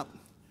these up,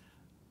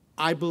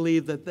 I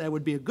believe that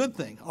would be a good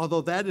thing,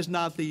 although that is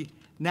not the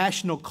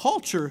national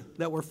culture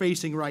that we're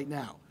facing right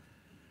now.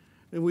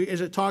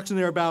 As it talks in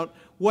there about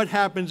what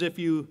happens if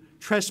you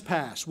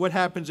trespass, what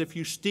happens if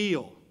you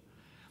steal.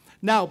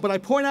 Now, but I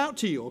point out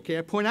to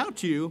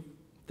you,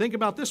 think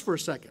about this for a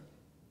second.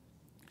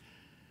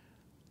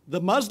 The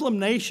Muslim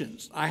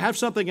nations, I have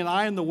something in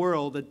Eye in the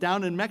World that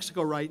down in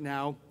Mexico right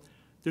now,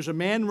 there's a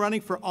man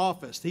running for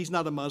office. He's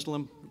not a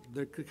Muslim.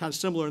 They're kind of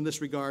similar in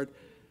this regard.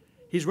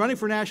 He's running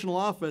for national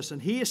office,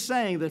 and he is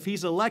saying that if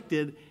he's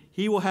elected,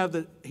 he will have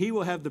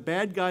the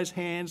bad guys'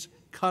 hands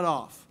cut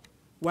off,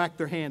 whack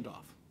their hand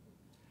off.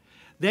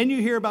 Then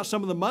you hear about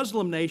some of the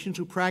Muslim nations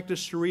who practice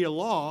Sharia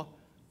law.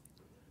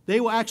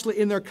 They will actually,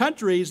 in their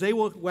countries, they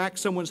will whack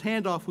someone's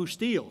hand off who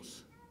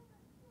steals.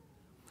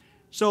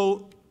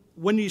 So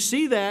when you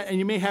see that, and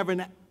you may have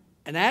an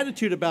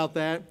attitude about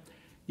that,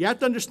 you have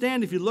to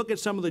understand, if you look at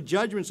some of the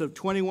judgments of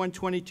 21,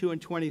 22,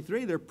 and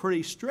 23, they're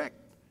pretty strict.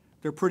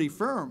 They're pretty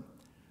firm.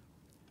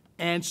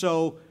 And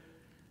so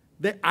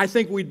I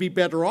think we'd be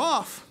better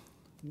off.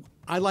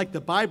 I like the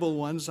Bible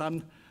ones.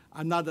 I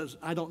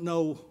don't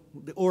know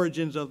the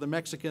origins of the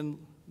Mexican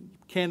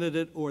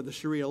candidate or the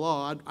Sharia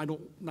law.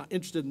 Not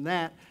interested in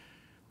that.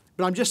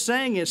 But I'm just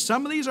saying is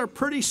some of these are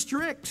pretty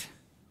strict.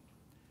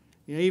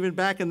 Even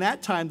back in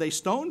that time, they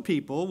stoned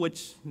people,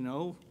 which,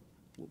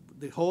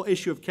 the whole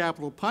issue of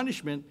capital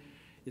punishment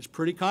is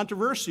pretty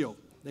controversial.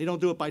 They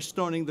don't do it by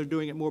stoning. They're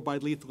doing it more by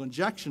lethal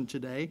injection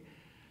today.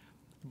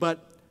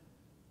 But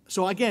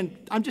so again,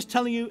 I'm just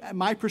telling you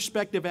my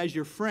perspective as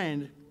your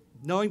friend,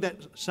 knowing that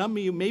some of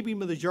you, maybe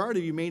the majority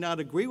of you, may not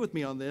agree with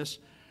me on this.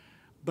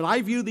 But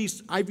I view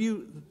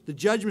the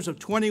judgments of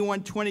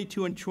 21,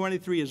 22, and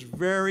 23 as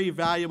very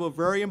valuable,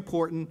 very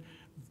important,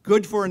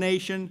 good for a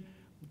nation,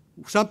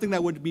 something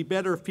that would be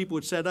better if people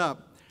would set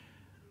up.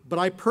 But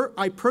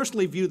I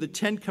personally view the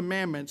Ten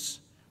Commandments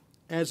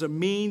as a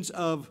means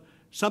of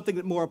something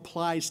that more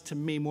applies to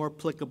me, more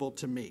applicable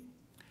to me.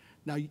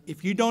 Now,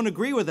 if you don't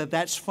agree with it,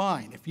 that's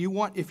fine. If you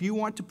want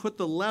to put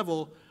the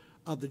level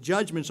of the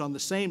judgments on the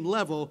same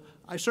level,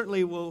 I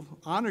certainly will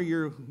honor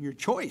your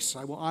choice.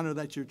 I will honor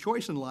that's your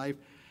choice in life.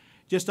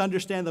 Just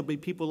understand there'll be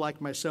people like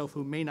myself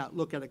who may not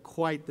look at it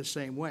quite the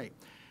same way.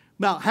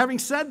 Now, having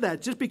said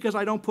that, just because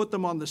I don't put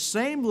them on the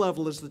same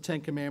level as the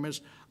Ten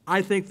Commandments,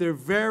 I think they're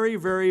very,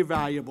 very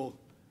valuable.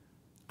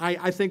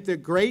 I think they're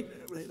great.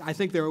 I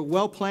think they're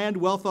well planned,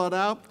 well thought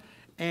out,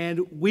 and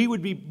we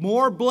would be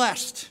more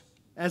blessed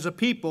as a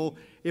people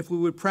if we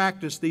would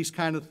practice these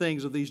kind of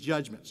things, of these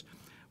judgments.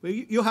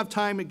 You'll have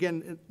time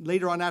again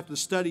later on after the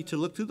study to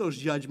look through those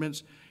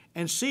judgments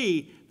and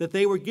see that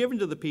they were given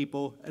to the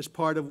people as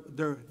part of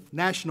their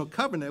national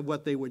covenant of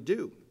what they would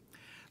do.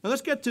 Now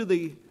let's get to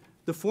the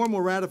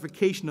formal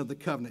ratification of the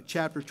covenant,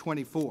 chapter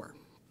 24.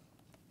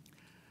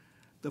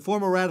 The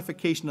formal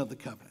ratification of the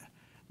covenant.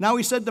 Now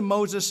he said to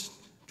Moses,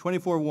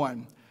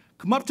 24:1,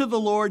 "Come up to the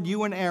Lord,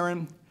 you and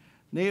Aaron,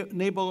 Nadab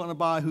and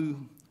Abihu,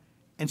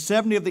 and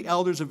 70 of the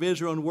elders of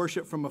Israel, and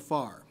worship from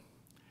afar.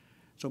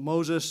 So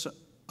Moses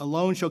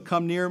alone shall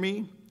come near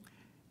me,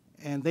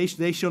 and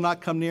they shall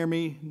not come near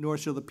me, nor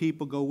shall the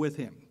people go with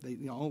him."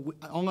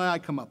 Only I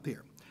come up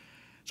here.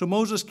 So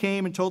Moses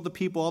came and told the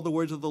people all the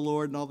words of the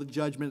Lord and all the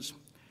judgments.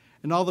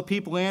 And all the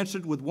people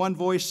answered with one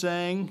voice,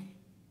 saying,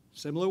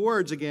 similar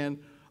words again,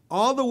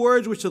 "All the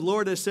words which the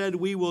Lord has said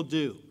we will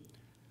do."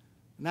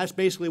 And that's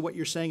basically what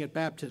you're saying at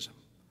baptism.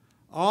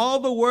 All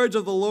the words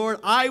of the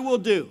Lord I will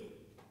do.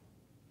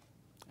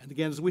 And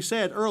again, as we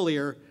said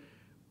earlier,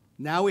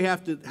 now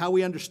how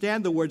we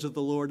understand the words of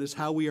the Lord is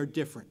how we are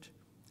different.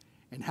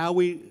 And how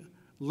we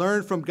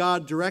learn from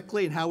God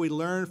directly and how we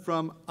learn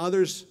from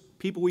others,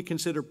 people we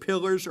consider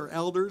pillars or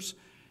elders,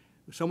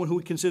 someone who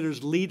we consider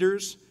as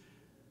leaders.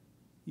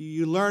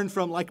 You learn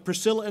from, like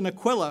Priscilla and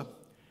Aquila,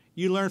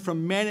 you learn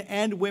from men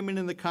and women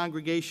in the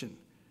congregation.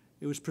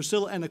 It was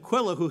Priscilla and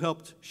Aquila who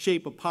helped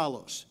shape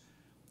Apollos.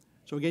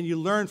 So again, you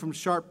learn from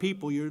sharp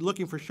people. You're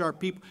looking for sharp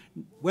people.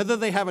 Whether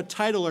they have a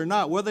title or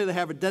not, whether they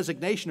have a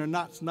designation or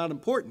not, it's not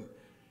important.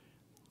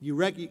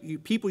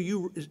 People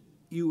you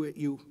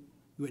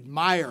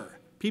admire,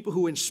 people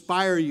who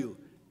inspire you,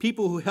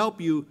 people who help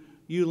you,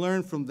 you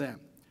learn from them.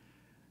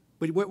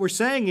 But what we're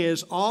saying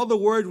is, all the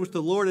words which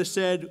the Lord has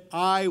said,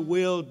 I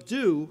will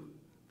do,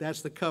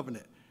 that's the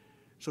covenant.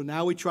 So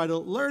now we try to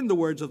learn the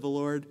words of the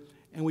Lord,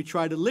 and we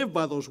try to live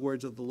by those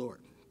words of the Lord.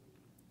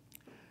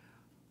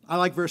 I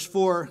like verse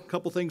 4, a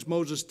couple things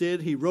Moses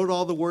did. He wrote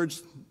all the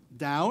words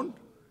down,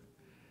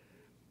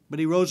 but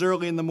he rose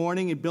early in the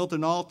morning, he built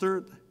an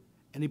altar,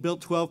 and he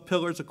built 12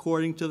 pillars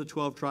according to the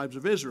 12 tribes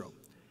of Israel.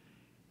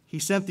 He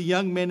sent the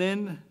young men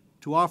in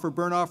to offer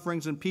burnt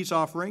offerings and peace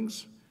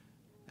offerings.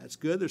 That's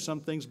good. There's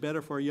some things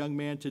better for a young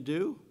man to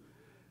do.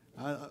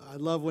 I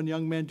love when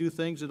young men do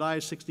things that I, a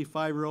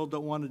 65-year-old,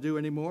 don't want to do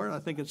anymore. I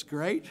think it's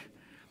great.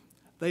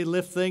 They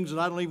lift things that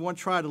I don't even want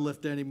to try to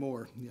lift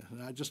anymore.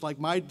 Just like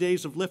my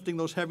days of lifting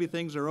those heavy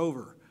things are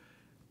over.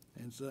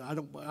 And so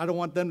I don't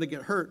want them to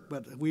get hurt,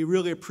 but we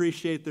really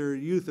appreciate their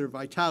youth, their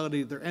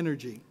vitality, their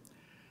energy.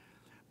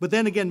 But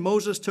then again,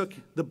 Moses took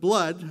the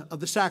blood of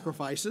the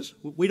sacrifices.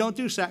 We don't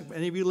do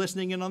any of you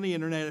listening in on the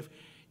internet,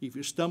 if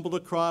you stumbled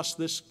across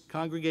this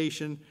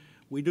congregation,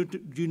 we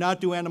do not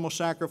do animal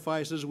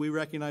sacrifices. We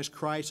recognize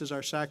Christ as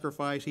our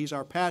sacrifice. He's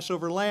our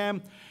Passover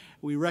lamb.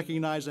 We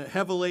recognize that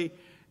heavily,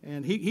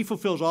 and he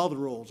fulfills all the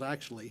roles,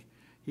 actually.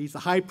 He's the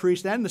high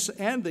priest and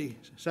the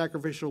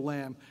sacrificial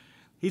lamb.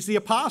 He's the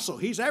apostle.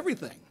 He's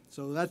everything.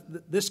 So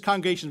this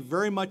congregation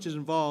very much is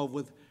involved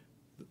with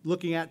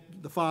looking at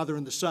the Father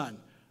and the Son,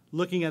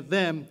 looking at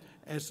them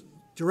as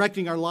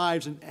directing our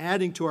lives and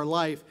adding to our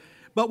life.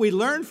 But we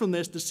learn from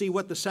this to see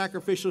what the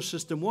sacrificial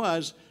system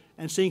was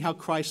and seeing how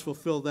Christ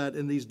fulfilled that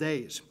in these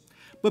days.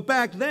 But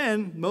back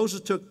then, Moses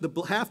took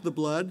half the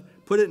blood,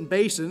 put it in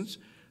basins,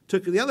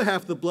 took the other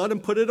half of the blood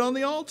and put it on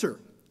the altar.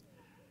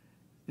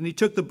 And he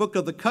took the book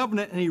of the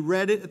covenant and he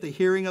read it at the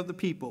hearing of the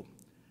people.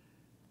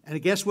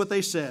 And guess what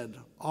they said?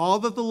 All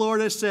that the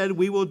Lord has said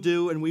we will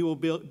do, and we will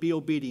be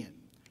obedient.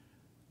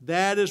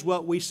 That is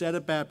what we said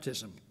at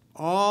baptism.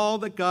 All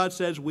that God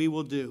says we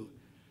will do.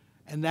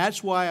 And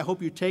that's why I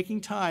hope you're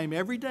taking time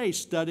every day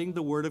studying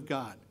the Word of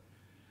God.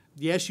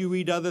 Yes, you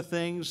read other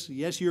things.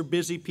 Yes, you're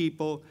busy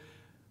people.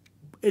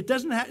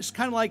 It's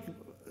kind of like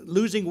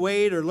losing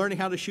weight or learning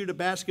how to shoot a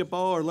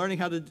basketball or learning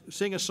how to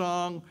sing a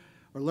song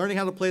or learning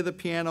how to play the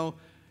piano.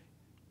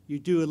 You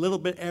do a little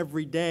bit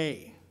every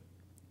day.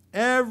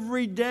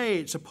 Every day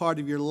it's a part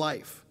of your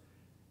life.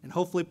 And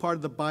hopefully part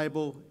of the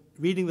Bible,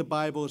 reading the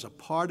Bible is a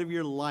part of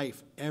your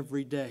life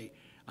every day.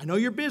 I know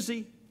you're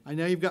busy. I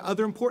know you've got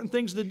other important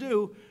things to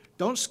do.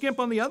 Don't skimp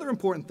on the other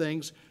important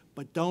things,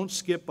 but don't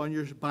skip on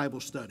your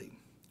Bible study.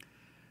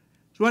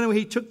 So anyway,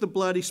 he took the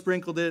blood, he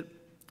sprinkled it,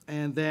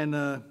 and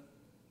then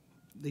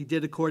he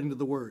did according to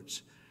the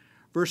words.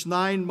 Verse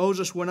 9,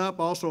 Moses went up,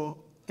 also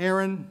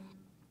Aaron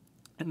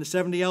and the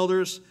 70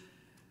 elders,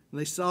 and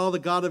they saw the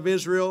God of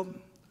Israel.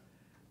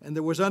 And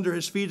there was under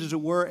his feet, as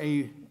it were,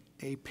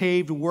 a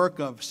paved work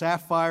of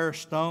sapphire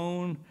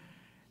stone,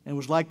 and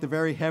was like the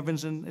very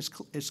heavens in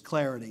its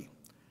clarity.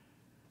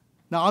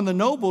 Now on the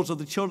nobles of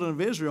the children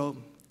of Israel,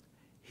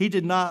 he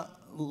did not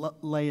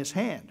lay his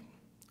hand.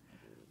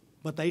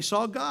 But they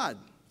saw God,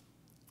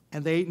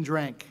 and they ate and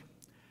drank.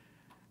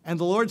 And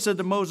the Lord said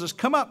to Moses,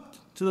 "Come up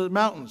to the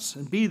mountains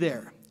and be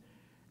there,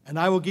 and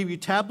I will give you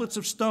tablets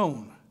of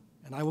stone,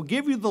 and I will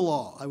give you the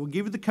law. I will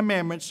give you the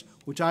commandments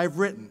which I have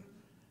written.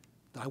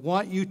 I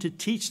want you to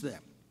teach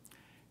them."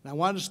 And I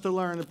want us to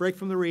learn, a break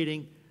from the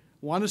reading,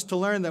 I want us to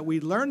learn that we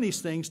learn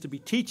these things to be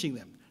teaching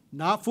them,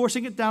 not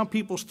forcing it down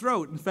people's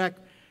throat. In fact,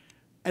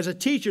 as a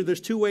teacher,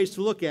 there's two ways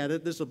to look at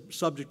it. This is a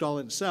subject all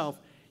in itself.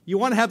 You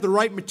want to have the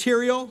right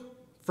material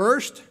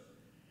first,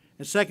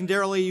 and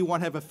secondarily, you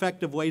want to have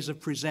effective ways of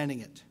presenting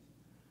it.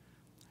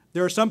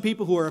 There are some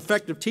people who are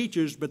effective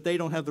teachers, but they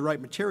don't have the right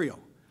material.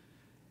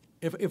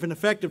 If an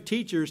effective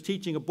teacher is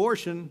teaching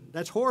abortion,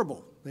 that's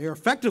horrible. They are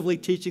effectively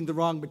teaching the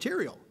wrong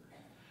material.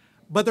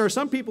 But there are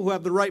some people who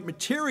have the right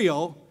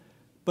material,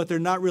 but they're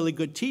not really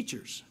good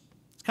teachers.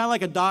 It's kind of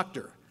like a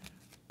doctor.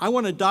 I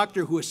want a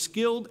doctor who is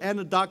skilled and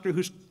a doctor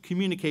who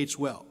communicates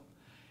well.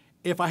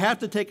 If I have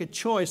to take a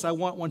choice, I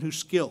want one who's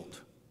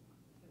skilled.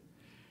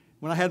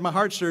 When I had my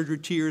heart surgery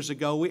 2 years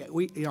ago,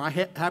 I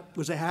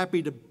happened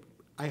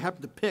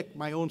to pick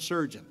my own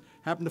surgeon.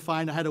 Happened to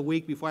find I had a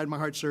week before I had my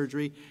heart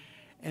surgery,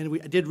 and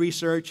I did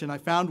research, and I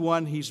found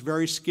one. He's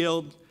very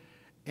skilled,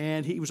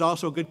 and he was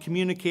also a good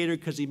communicator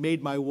because he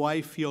made my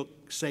wife feel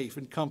safe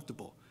and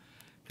comfortable.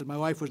 Because my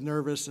wife was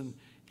nervous, and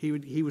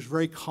he was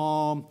very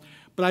calm.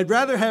 But I'd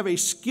rather have a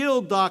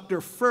skilled doctor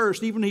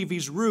first, even if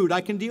he's rude.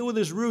 I can deal with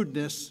his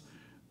rudeness,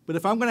 but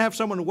if I'm going to have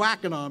someone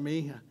whacking on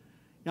me,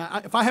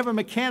 if I have a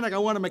mechanic, I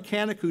want a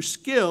mechanic who's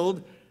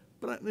skilled,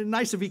 but it's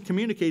nice if he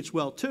communicates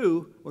well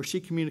too, or she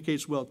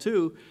communicates well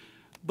too.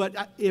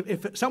 But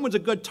if someone's a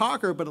good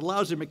talker but a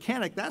lousy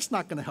mechanic, that's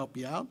not going to help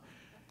you out.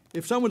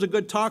 If someone's a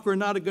good talker and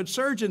not a good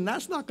surgeon,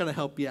 that's not going to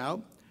help you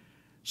out.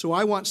 So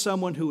I want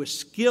someone who is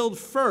skilled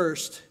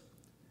first,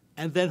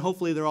 and then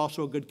hopefully they're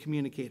also a good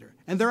communicator.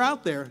 And they're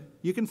out there.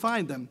 You can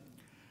find them.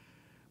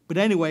 But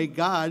anyway,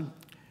 God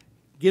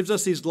gives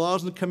us these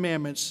laws and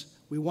commandments.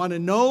 We want to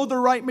know the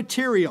right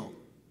material,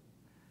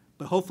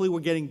 but hopefully we're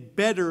getting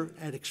better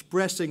at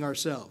expressing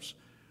ourselves.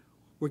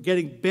 We're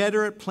getting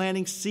better at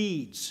planting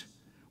seeds.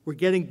 We're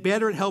getting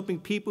better at helping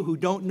people who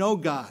don't know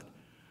God.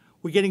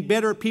 We're getting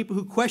better at people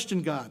who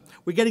question God.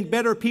 We're getting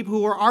better at people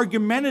who are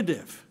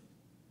argumentative.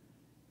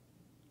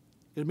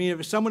 I mean,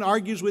 if someone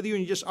argues with you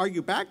and you just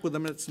argue back with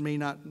them, it may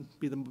not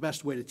be the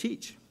best way to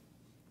teach.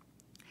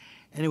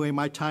 Anyway,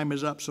 my time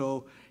is up,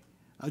 so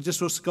I'll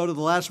just go to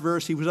the last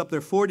verse. He was up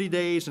there 40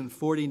 days and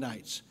 40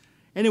 nights.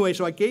 Anyway,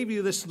 so I gave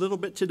you this little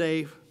bit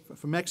today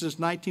from Exodus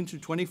 19 through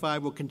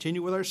 25. We'll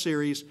continue with our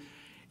series.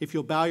 If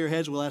you'll bow your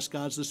heads, we'll ask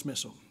God's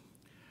dismissal.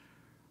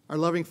 Our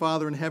loving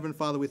Father in heaven,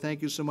 Father, we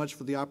thank you so much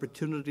for the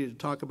opportunity to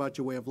talk about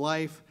your way of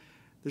life.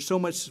 There's so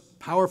much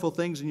powerful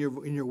things in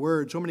your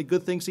word, so many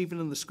good things even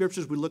in the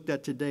scriptures we looked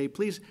at today.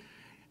 Please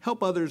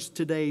help others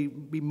today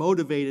be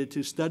motivated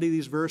to study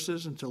these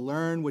verses and to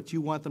learn what you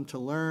want them to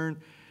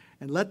learn,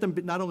 and let them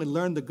not only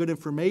learn the good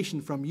information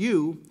from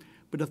you,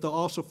 but if they'll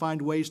also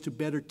find ways to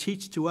better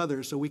teach to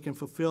others so we can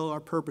fulfill our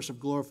purpose of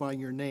glorifying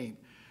your name.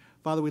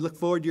 Father, we look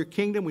forward to your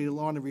kingdom. We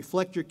want to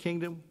reflect your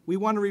kingdom. We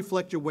want to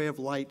reflect your way of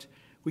light.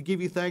 We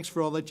give you thanks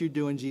for all that you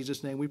do. In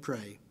Jesus' name we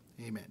pray.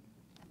 Amen.